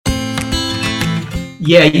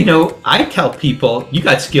Yeah, I tell people, you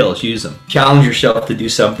got skills, use them. Challenge yourself to do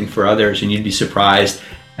something for others, and you'd be surprised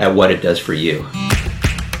at what it does for you.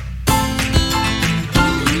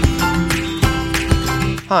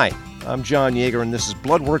 Hi, I'm John Yeager, and this is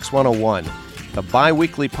Bloodworks 101, the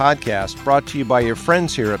bi-weekly podcast brought to you by your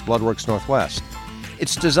friends here at Bloodworks Northwest.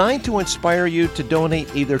 It's designed to inspire you to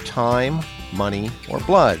donate either time, money, or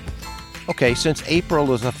blood. Okay, since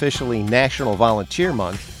April is officially National Volunteer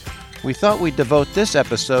Month, we thought we'd devote this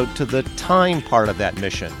episode to the time part of that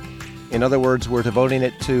mission. In other words, we're devoting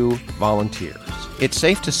it to volunteers. It's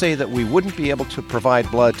safe to say that we wouldn't be able to provide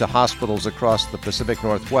blood to hospitals across the Pacific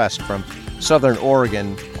Northwest, from southern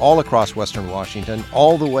Oregon, all across western Washington,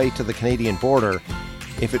 all the way to the Canadian border,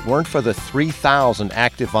 if it weren't for the 3,000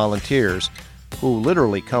 active volunteers who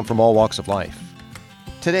literally come from all walks of life.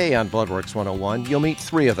 Today on Bloodworks 101, you'll meet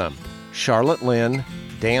three of them: Charlotte Lynn,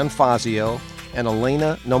 Dan Fazio, and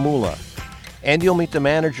Elena Nomula. And you'll meet the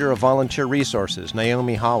manager of volunteer resources,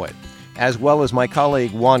 Naomi Howitt, as well as my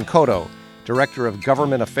colleague Juan Cotto, Director of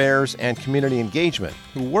Government Affairs and Community Engagement,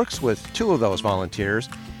 who works with two of those volunteers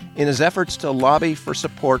in his efforts to lobby for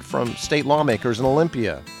support from state lawmakers in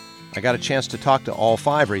Olympia. I got a chance to talk to all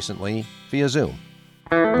five recently via Zoom.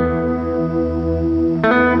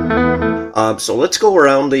 So let's go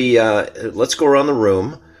around the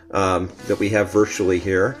room that we have virtually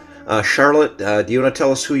here. Charlotte, do you want to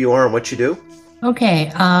tell us who you are and what you do? Okay,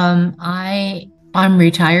 I'm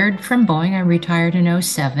retired from Boeing. I retired in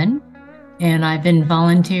 2007, and I've been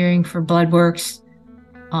volunteering for Bloodworks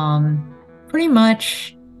pretty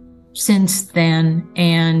much since then.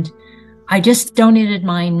 And I just donated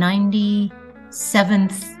my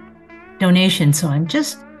 97th donation, so I'm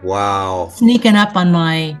just sneaking up on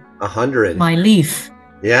my 100 my leaf.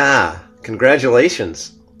 Yeah,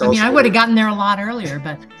 congratulations. I would have gotten there a lot earlier,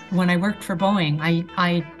 but when I worked for Boeing,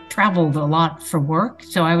 I traveled a lot for work,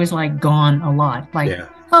 so I was gone a lot.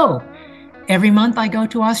 Every month I go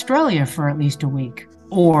to Australia for at least a week,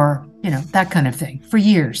 or that kind of thing, for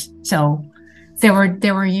years. So there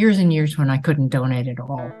were years and years when I couldn't donate at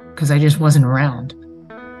all because I just wasn't around.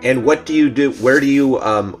 And what do you do? Where do you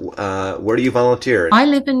volunteer? I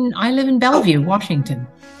live in Bellevue, Washington.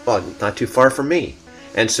 Well, not too far from me.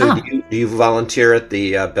 And so do you volunteer at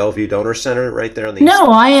the Bellevue Donor Center right there on the east side?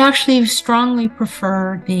 No, I actually strongly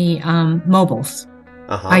prefer the mobiles.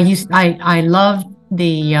 I love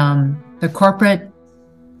the corporate.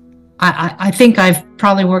 I think I've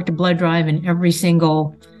probably worked a blood drive in every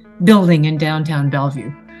single building in downtown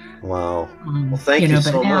Bellevue. Wow. Well, thank you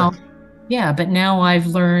so much. Yeah, but now I've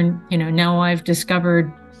learned, now I've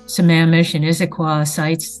discovered Sammamish and Issaquah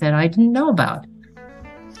sites that I didn't know about.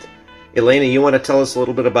 Elena, you want to tell us a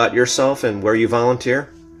little bit about yourself and where you volunteer?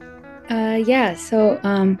 So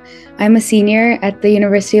I'm a senior at the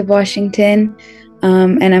University of Washington,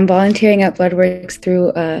 and I'm volunteering at Bloodworks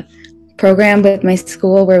through a program with my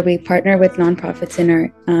school where we partner with nonprofits in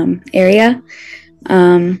our area.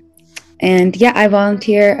 I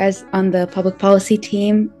volunteer on the public policy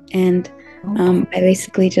team, and I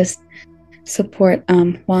basically just support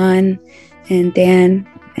Juan and Dan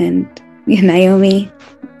and Naomi.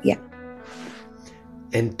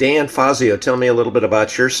 And Dan Fazio, tell me a little bit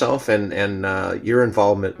about yourself and your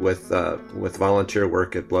involvement with volunteer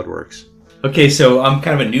work at Bloodworks. Okay, so I'm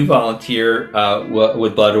kind of a new volunteer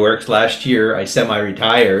with Bloodworks. Last year, I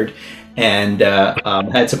semi-retired and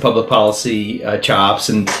had some public policy chops,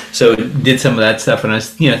 and so did some of that stuff. And I was,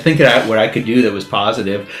 thinking out what I could do that was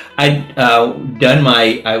positive. I'd done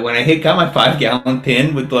when I got my 5-gallon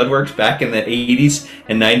pin with Bloodworks back in the 80s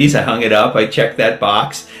and 90s. I hung it up. I checked that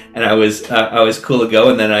box, and I was cool to go.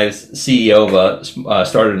 And then I was CEO of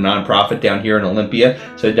started a nonprofit down here in Olympia.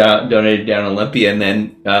 So I donated down in Olympia, and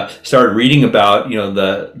then started reading about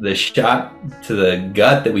the shot to the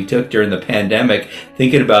gut that we took during the pandemic,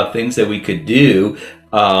 thinking about things that we could do,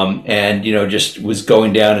 and just was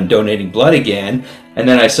going down and donating blood again. And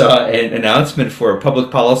then I saw an announcement for a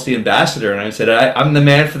public policy ambassador, and I said, I'm the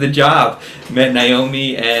man for the job. Met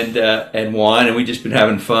Naomi and Juan, and we just been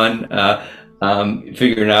having fun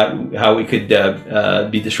figuring out how we could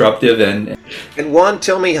be disruptive. And Juan,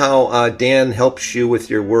 tell me how Dan helps you with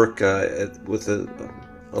your work with the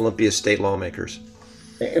Olympia state lawmakers.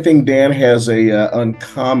 I think Dan has a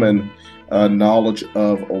uncommon knowledge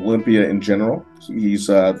of Olympia in general. He's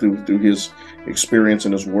through his experience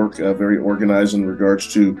and his work very organized in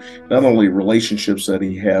regards to not only relationships that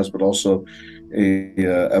he has, but also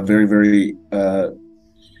a very, very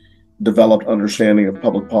developed understanding of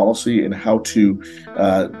public policy and how to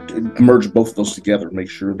merge both of those together, make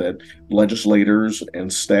sure that legislators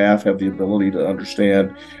and staff have the ability to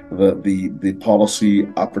understand the policy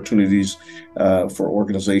opportunities for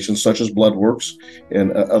organizations such as BloodWorks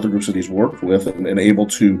and other groups that he's worked with, and able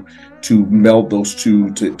to meld those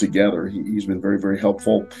two together. He's been very, very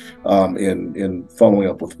helpful in following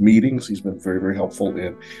up with meetings. He's been very, very helpful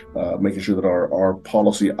in making sure that our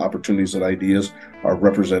policy opportunities and ideas are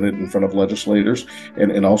represented in front of legislators,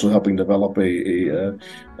 and also helping develop a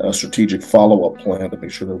strategic follow-up plan to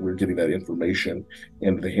make sure that we're getting that information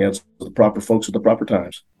into the hands of the proper folks at the proper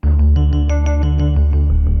times.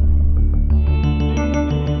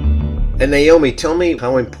 And Naomi, tell me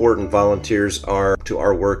how important volunteers are to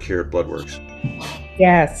our work here at BloodWorks.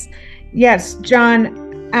 Yes,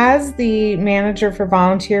 John, as the manager for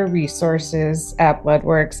volunteer resources at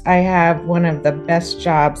BloodWorks, I have one of the best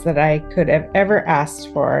jobs that I could have ever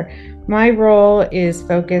asked for. My role is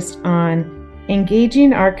focused on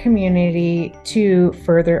engaging our community to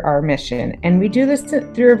further our mission. And we do this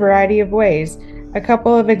through a variety of ways. A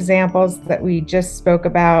couple of examples that we just spoke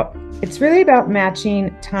about. It's really about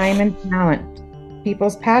matching time and talent,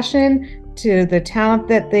 people's passion to the talent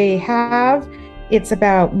that they have. It's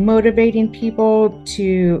about motivating people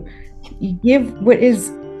to give what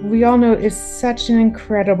is, we all know, is such an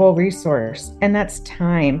incredible resource, and that's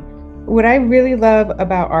time. What I really love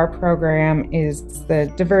about our program is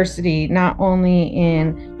the diversity, not only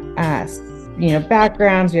in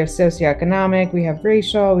backgrounds. We have socioeconomic, we have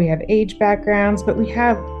racial, we have age backgrounds, but we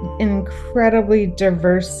have an incredibly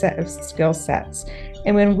diverse set of skill sets.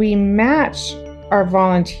 And when we match our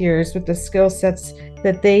volunteers with the skill sets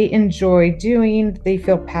that they enjoy doing, they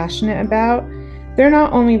feel passionate about, they're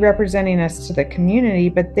not only representing us to the community,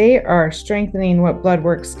 but they are strengthening what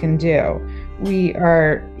BloodWorks can do. We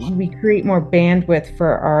create more bandwidth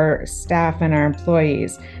for our staff and our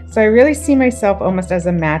employees. So I really see myself almost as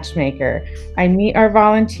a matchmaker. I meet our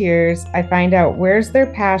volunteers, I find out where's their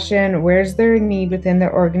passion, where's their need within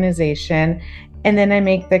the organization, and then I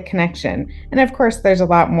make the connection. And of course, there's a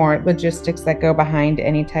lot more logistics that go behind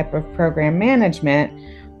any type of program management.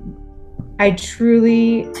 I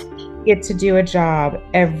truly get to do a job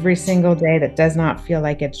every single day that does not feel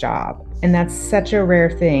like a job. And that's such a rare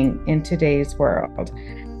thing in today's world.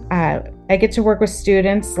 I get to work with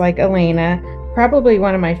students like Elena. Probably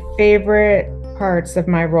one of my favorite parts of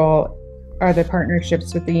my role are the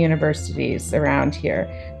partnerships with the universities around here,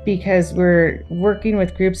 because we're working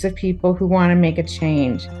with groups of people who want to make a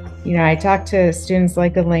change. I talk to students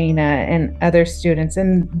like Elena and other students,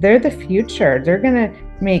 and they're the future. They're going to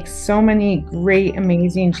make so many great,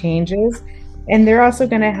 amazing changes. And they're also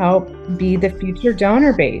going to help be the future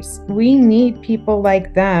donor base. We need people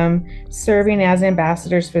like them serving as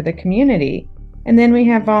ambassadors for the community. And then we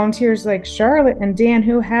have volunteers like Charlotte and Dan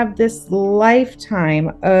who have this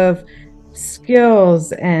lifetime of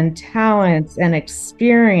skills and talents and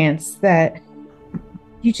experience that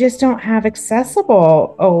you just don't have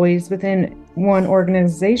accessible always within one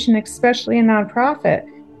organization, especially a nonprofit.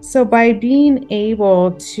 So by being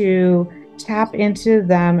able to tap into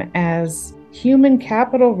them as human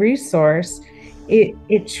capital resource,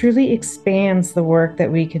 it truly expands the work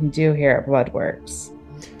that we can do here at BloodWorks.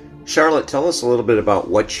 Charlotte, tell us a little bit about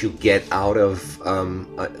what you get out of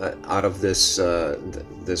this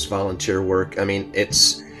this volunteer work. I mean,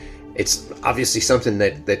 it's obviously something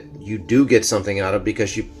that you do get something out of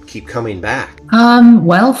because you keep coming back.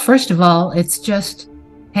 Well, first of all, it's just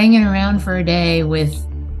hanging around for a day with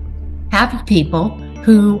happy people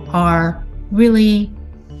who are really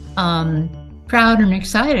proud and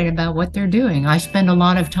excited about what they're doing. I spend a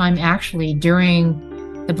lot of time actually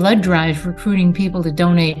during the blood drive recruiting people to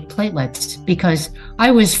donate platelets, because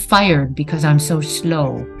I was fired because I'm so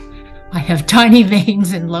slow. I have tiny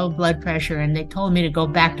veins and low blood pressure, and they told me to go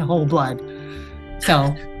back to whole blood.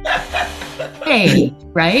 So, hey,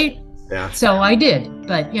 right? Yeah. So I did,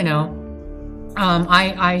 but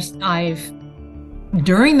I've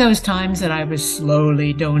during those times that I was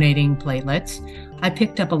slowly donating platelets, I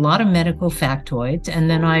picked up a lot of medical factoids, and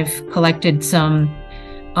then I've collected some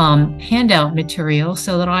handout material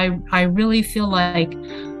so that I really feel like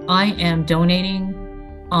I am donating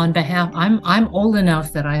on behalf. I'm old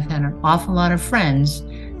enough that I've had an awful lot of friends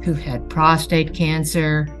who've had prostate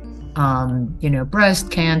cancer, breast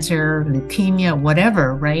cancer, leukemia,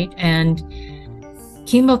 whatever, right? And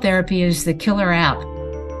chemotherapy is the killer app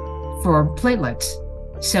for platelets.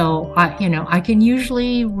 So I can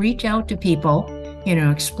usually reach out to people,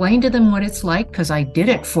 explain to them what it's like, because I did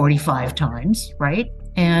it 45 times, right?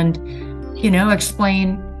 And,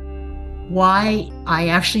 explain why I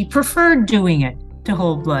actually preferred doing it to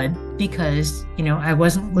hold blood because, I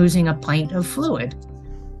wasn't losing a pint of fluid.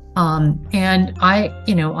 And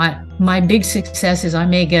my big success is I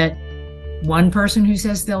may get one person who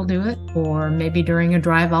says they'll do it, or maybe during a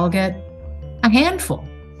drive, I'll get a handful.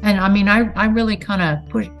 And I mean, I really kind of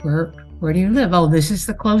push, where do you live? Oh, this is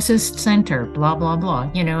the closest center, blah, blah, blah,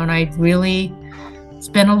 and I really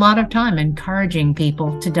spend a lot of time encouraging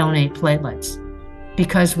people to donate platelets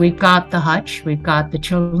because we've got the Hutch, we've got the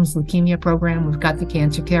Children's Leukemia Program, we've got the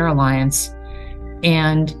Cancer Care Alliance,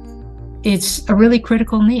 and it's a really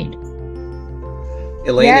critical need.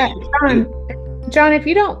 Elena, John, if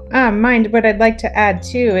you don't mind, what I'd like to add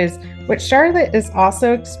too is what Charlotte is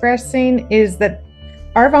also expressing is that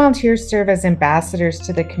our volunteers serve as ambassadors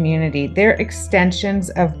to the community. They're extensions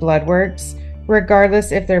of BloodWorks,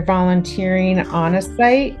 regardless if they're volunteering on a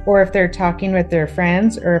site or if they're talking with their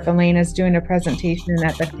friends or if Elena's doing a presentation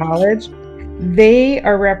at the college. They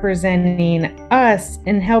are representing us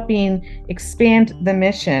and helping expand the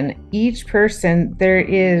mission. Each person, there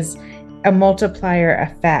is a multiplier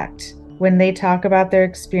effect. When they talk about their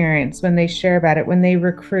experience, when they share about it, when they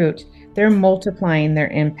recruit, they're multiplying their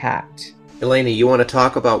impact. Elena, you want to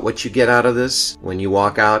talk about what you get out of this when you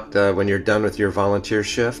walk out, when you're done with your volunteer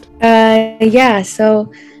shift? Yeah,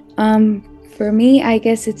 so for me, I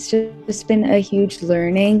guess it's just been a huge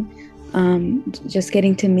learning. Just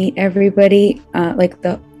getting to meet everybody,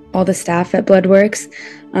 all the staff at BloodWorks.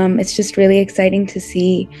 It's just really exciting to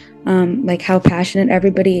see how passionate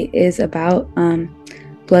everybody is about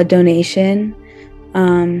blood donation.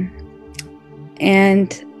 And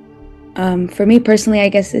for me personally, I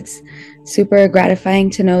guess it's super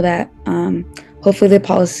gratifying to know that hopefully the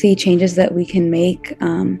policy changes that we can make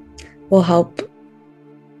will help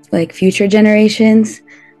future generations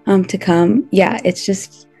to come. Yeah, it's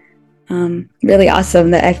just really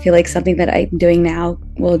awesome that I feel like something that I'm doing now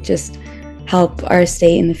will just help our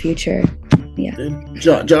state in the future. Yeah.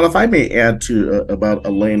 John, if I may add to about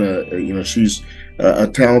Elena, she's a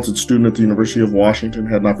talented student at the University of Washington.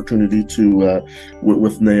 Had an opportunity to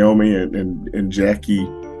with Naomi and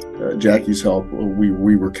Jackie's help,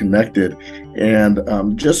 we were connected,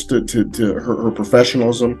 and just to her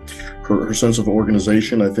professionalism, her sense of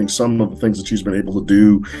organization. I think some of the things that she's been able to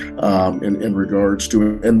do in regards to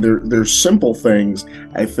it, and they're simple things,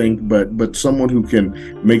 I think, but someone who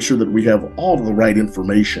can make sure that we have all of the right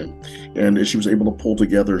information. And she was able to pull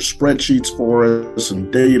together spreadsheets for us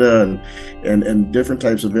and data and different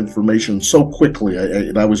types of information so quickly.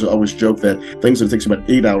 I always joke that things that it takes about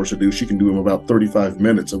 8 hours to do, she can do in about 35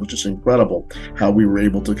 minutes. It was just incredible how we were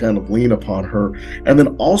able to kind of lean upon her. And then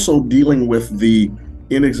also dealing with the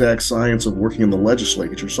inexact science of working in the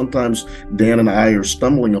legislature. Sometimes Dan and I are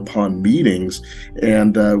stumbling upon meetings,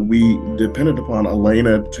 and we depended upon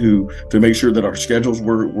Elena to make sure that our schedules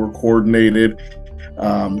were coordinated.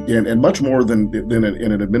 And much more than in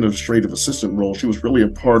an administrative assistant role, she was really a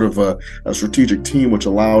part of a strategic team, which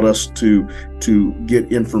allowed us to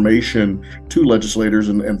get information to legislators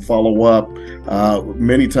and follow up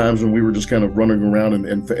many times when we were just kind of running around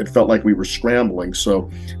and it felt like we were scrambling. So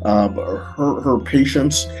her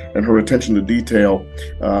patience and her attention to detail,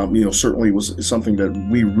 certainly was something that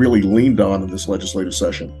we really leaned on in this legislative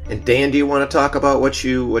session. And Dan, do you want to talk about what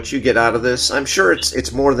you get out of this? I'm sure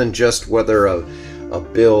it's more than just whether a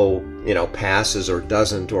bill, passes or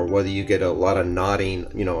doesn't, or whether you get a lot of nodding,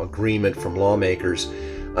 agreement from lawmakers.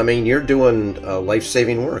 I mean, you're doing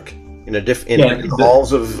life-saving work in the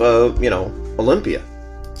halls of, Olympia.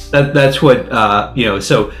 That's what,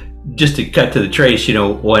 so just to cut to the trace,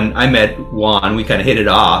 when I met Juan, we kind of hit it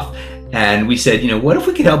off. And we said, what if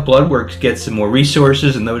we could help BloodWorks get some more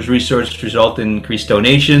resources, and those resources result in increased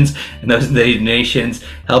donations, and those donations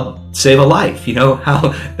help save a life?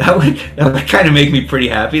 How that would kind of make me pretty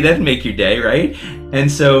happy. That'd make your day, right?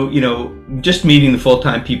 And so, just meeting the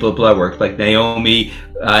full-time people at BloodWorks, like Naomi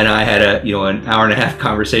and I had an hour and a half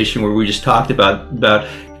conversation where we just talked about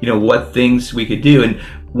what things we could do. And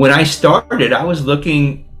when I started, I was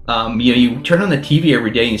looking. You turn on the TV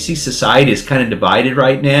every day and you see society is kind of divided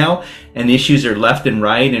right now, and issues are left and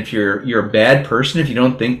right. And if you're a bad person if you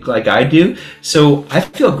don't think like I do. So I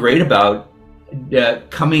feel great about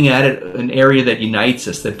coming at it an area that unites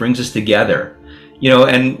us, that brings us together.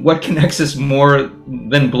 And what connects us more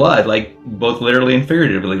than blood, like both literally and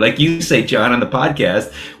figuratively. Like you say, John, on the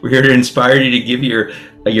podcast, we're here to inspire you to give your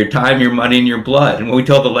time, your money, and your blood. And what we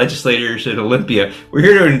told the legislators at Olympia, we're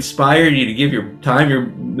here to inspire you to give your time, your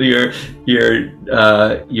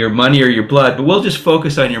money, or your blood, but we'll just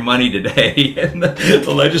focus on your money today. And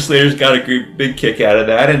the legislators got a big kick out of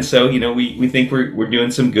that. And so, we think we're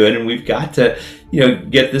doing some good, and we've got to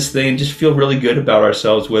get this thing and just feel really good about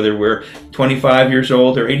ourselves, whether we're 25 years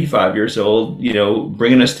old or 85 years old,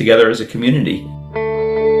 bringing us together as a community.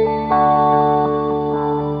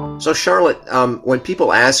 So Charlotte, when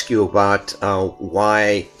people ask you about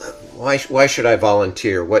why should I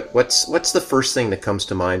volunteer, what's the first thing that comes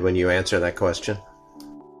to mind when you answer that question?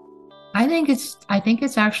 I think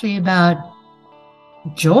it's actually about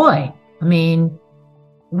joy. I mean,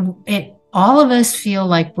 all of us feel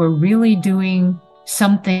like we're really doing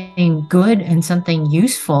something good and something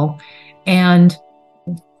useful, and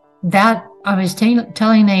that I was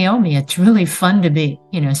telling Naomi, it's really fun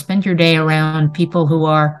to spend your day around people who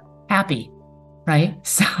are happy, right?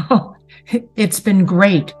 So it's been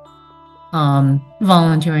great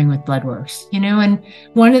volunteering with Bloodworks, and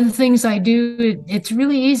one of the things I do, it's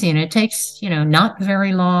really easy and it takes, not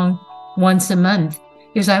very long, once a month,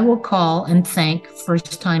 is I will call and thank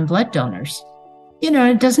first-time blood donors.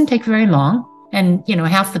 It doesn't take very long, and,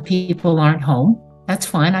 half the people aren't home. That's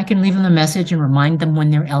fine. I can leave them a message and remind them when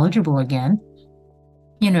they're eligible again,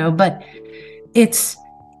 but it's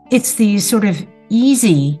these sort of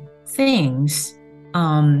easy things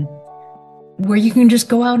where you can just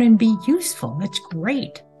go out and be useful. It's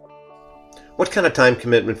great. What kind of time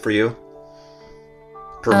commitment for you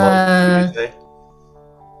per month, would you say?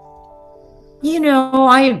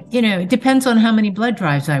 It depends on how many blood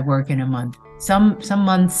drives I work in a month. Some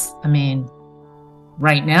months, I mean,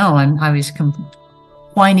 right now I was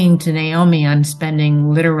whining to Naomi, I'm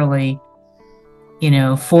spending literally,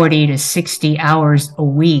 40 to 60 hours a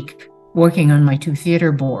week working on my 2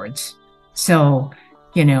 theater boards. So,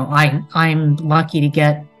 I'm lucky to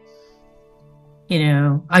get,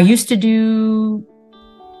 I used to do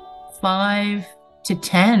 5 to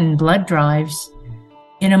 10 blood drives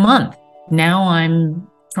in a month. Now I'm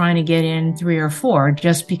trying to get in 3 or 4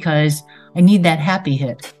 just because I need that happy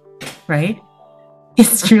hit, right?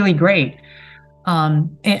 It's really great.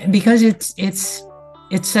 Because it's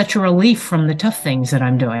such a relief from the tough things that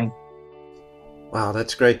I'm doing. Wow,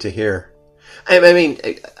 that's great to hear. I mean,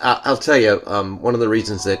 I'll tell you, one of the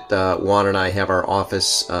reasons that Juan and I have our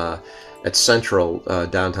office at Central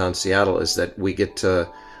downtown Seattle is that we get to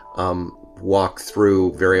walk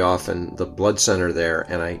through very often the blood center there,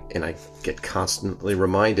 and I get constantly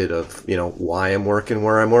reminded of why I'm working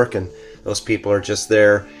where I'm working. Those people are just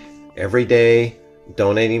there every day,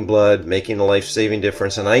 donating blood, making a life-saving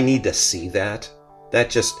difference, and I need to see that. That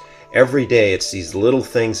just every day, it's these little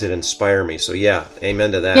things that inspire me. So yeah,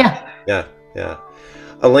 amen to that. Yeah.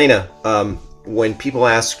 Elena, when people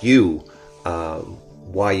ask you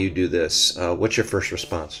why you do this, what's your first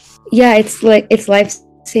response? Yeah, it's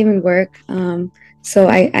life-saving work. So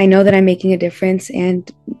I know that I'm making a difference and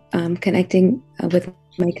connecting with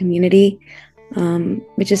my community,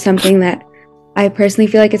 which is something that I personally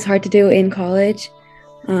feel like it's hard to do in college.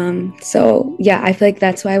 So yeah, I feel like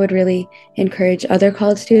that's why I would really encourage other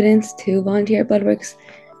college students to volunteer at Bloodworks,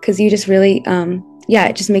 because you just really,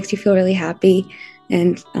 it just makes you feel really happy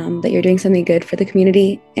and that you're doing something good for the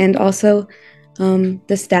community. And also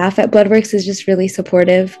the staff at Bloodworks is just really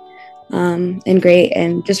supportive and great,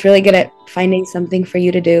 and just really good at finding something for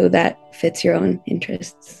you to do that fits your own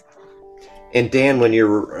interests. And Dan, when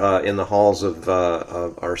you're in the halls of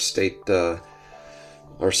our state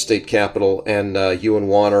capitol, and you and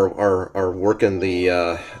Juan are working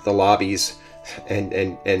the lobbies,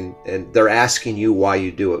 and they're asking you why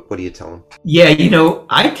you do it, what do you tell them? Yeah,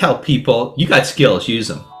 I tell people, you got skills, use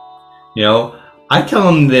them. I tell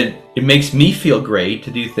them that it makes me feel great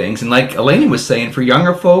to do things. And like Elena was saying, for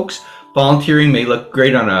younger folks, volunteering may look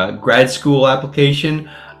great on a grad school application.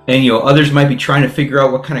 And, others might be trying to figure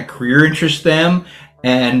out what kind of career interests them.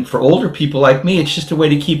 And for older people like me, it's just a way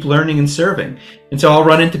to keep learning and serving. And so I'll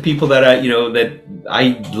run into people that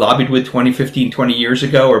I lobbied with 20 years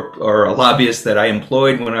ago, or a lobbyist that I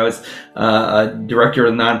employed when I was a director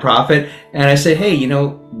of a nonprofit. And I say, hey,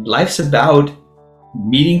 life's about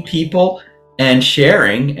meeting people and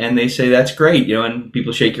sharing. And they say, that's great. And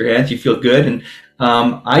people shake your hands, you feel good. And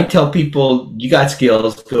I tell people, you got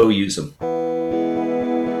skills, go use them.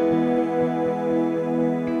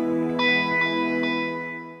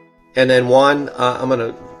 And then Juan, I'm going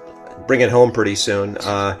to bring it home pretty soon.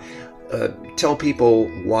 Tell people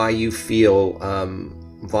why you feel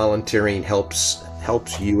volunteering helps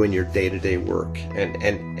you in your day-to-day work.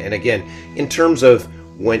 And again, in terms of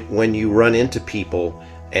when you run into people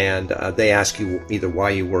and they ask you either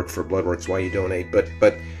why you work for Bloodworks, why you donate,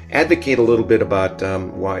 but advocate a little bit about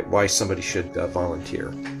why somebody should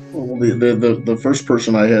volunteer. Well, the first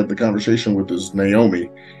person I had the conversation with is Naomi.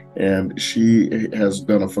 and she has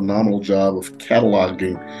done a phenomenal job of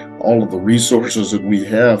cataloging all of the resources that we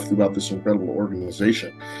have throughout this incredible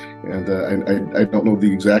organization. And I don't know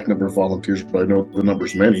the exact number of volunteers, but I know the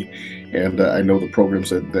number's many. And I know the programs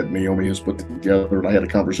that Naomi has put together. And I had a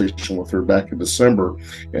conversation with her back in December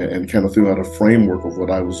and kind of threw out a framework of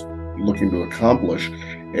what I was looking to accomplish.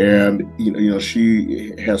 And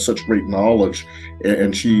she has such great knowledge,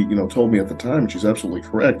 and she told me at the time, and she's absolutely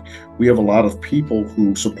correct, we have a lot of people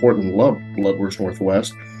who support and love BloodWorks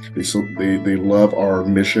Northwest. They love our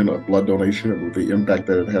mission of blood donation and the impact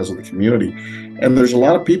that it has on the community. And there's a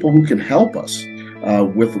lot of people who can help us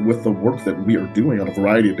with the work that we are doing on a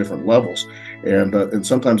variety of different levels, and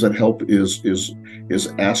sometimes that help is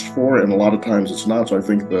asked for, and a lot of times it's not. So I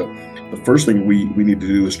think the first thing we need to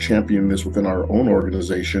do is champion this within our own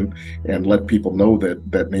organization and let people know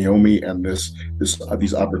that Naomi and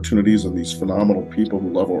these opportunities and these phenomenal people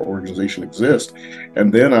who love our organization exist.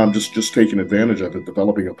 And then I'm just taking advantage of it,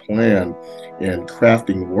 developing a plan and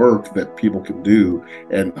crafting work that people can do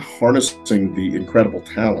and harnessing the incredible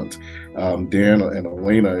talent. Dan and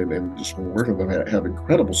Elena and just working with them have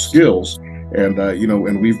incredible skills. And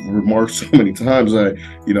and we've remarked so many times, and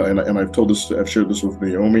I've shared this with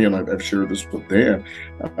Naomi, and I've shared this with Dan.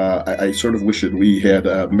 I sort of wish that we had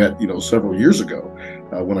met, several years ago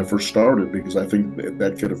when I first started, because I think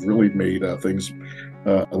that could have really made things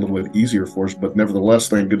a little bit easier for us. But nevertheless,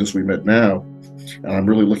 thank goodness we met now. And I'm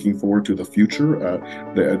really looking forward to the future.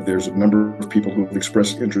 There's a number of people who have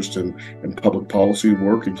expressed interest in public policy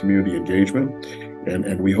work and community engagement.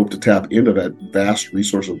 And we hope to tap into that vast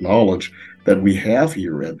resource of knowledge that we have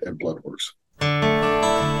here at BloodWorks.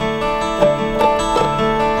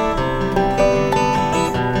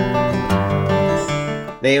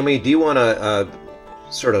 Naomi, do you want to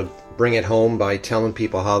sort of bring it home by telling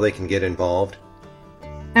people how they can get involved?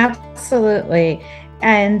 Absolutely.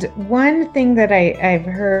 And one thing that I've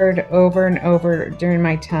heard over and over during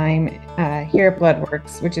my time here at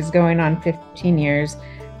BloodWorks, which is going on 15 years,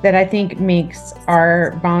 that I think makes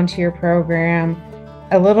our volunteer program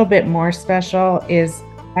a little bit more special is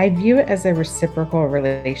I view it as a reciprocal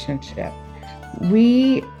relationship.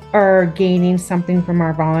 We are gaining something from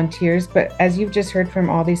our volunteers, but as you've just heard from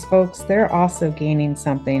all these folks, they're also gaining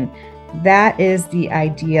something. That is the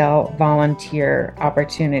ideal volunteer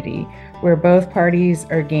opportunity, where both parties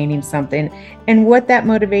are gaining something. And what that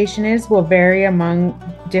motivation is will vary among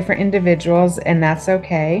different individuals, and that's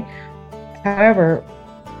okay. However,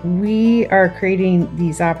 we are creating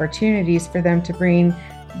these opportunities for them to bring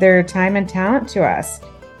their time and talent to us.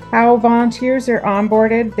 How volunteers are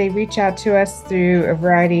onboarded, they reach out to us through a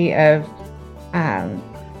variety of,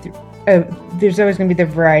 there's always going to be the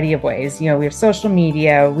variety of ways. We have social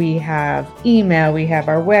media, we have email, we have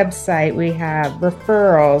our website, we have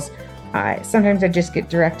referrals. Sometimes I just get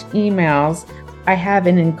direct emails. I have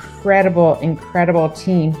an incredible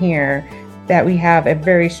team here that we have a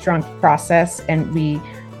very strong process, and we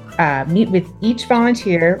meet with each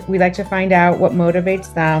volunteer. We like to find out what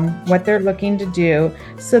motivates them, what they're looking to do,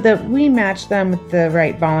 so that we match them with the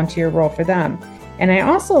right volunteer role for them. And I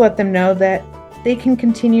also let them know that they can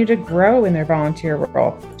continue to grow in their volunteer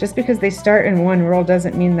role. Just because they start in one role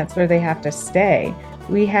doesn't mean that's where they have to stay.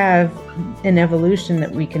 We have an evolution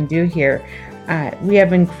that we can do here. We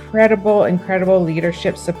have incredible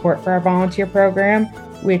leadership support for our volunteer program,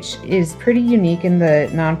 which is pretty unique in the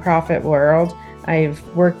nonprofit world. I've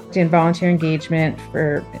worked in volunteer engagement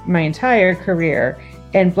for my entire career,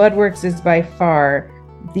 and BloodWorks is by far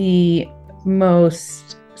the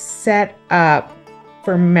most set up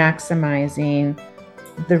for maximizing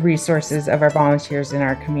the resources of our volunteers in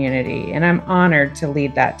our community. And I'm honored to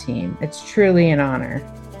lead that team. It's truly an honor.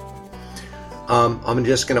 I'm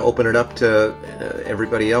just going to open it up to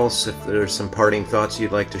everybody else. If there's some parting thoughts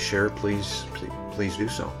you'd like to share, please do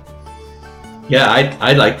so. Yeah,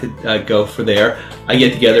 I'd like to go for there. I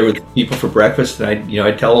get together with people for breakfast, and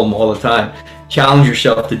I tell them all the time, challenge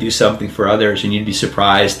yourself to do something for others, and you'd be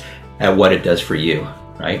surprised at what it does for you,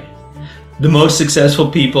 right? The most successful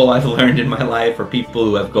people I've learned in my life are people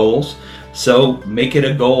who have goals. So make it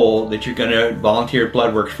a goal that you're going to volunteer at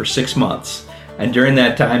BloodWorks for 6 months. And during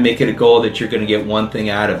that time, make it a goal that you're going to get one thing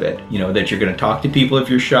out of it. That you're going to talk to people if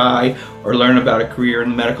you're shy, or learn about a career in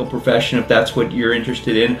the medical profession if that's what you're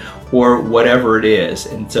interested in, or whatever it is.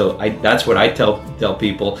 And so that's what I tell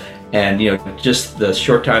people. And just the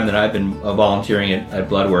short time that I've been volunteering at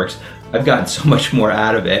BloodWorks, I've gotten so much more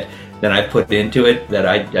out of it than I put into it that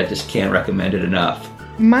I just can't recommend it enough.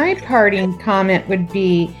 My parting comment would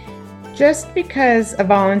be, just because a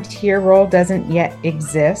volunteer role doesn't yet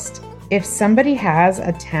exist, if somebody has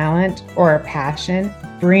a talent or a passion,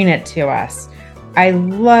 bring it to us. I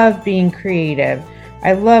love being creative.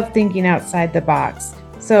 I love thinking outside the box.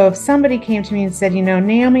 So if somebody came to me and said,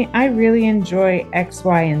 Naomi, I really enjoy X,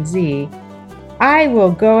 Y, and Z, I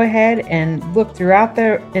will go ahead and look throughout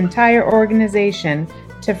the entire organization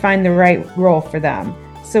to find the right role for them.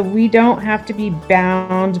 So we don't have to be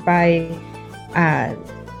bound by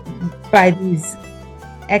these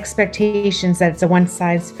expectations that it's a one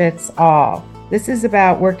size fits all. This is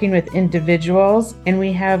about working with individuals, and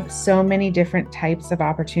we have so many different types of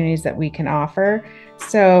opportunities that we can offer.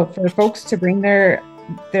 So for folks to bring their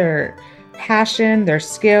passion, their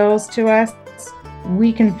skills to us,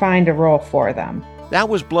 we can find a role for them. That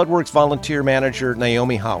was BloodWorks volunteer manager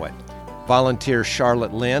Naomi Howitt, volunteer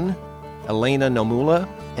Charlotte Lynn, Elena Nomula,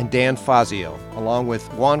 and Dan Fazio, along with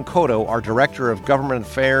Juan Cotto, our Director of Government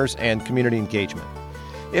Affairs and Community Engagement.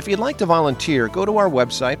 If you'd like to volunteer, go to our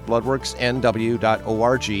website,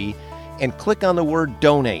 bloodworksnw.org, and click on the word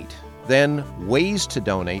Donate, then Ways to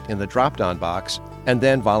Donate in the drop-down box, and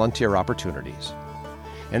then Volunteer Opportunities.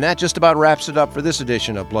 And that just about wraps it up for this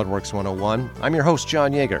edition of BloodWorks 101. I'm your host,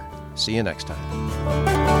 John Yeager. See you next time.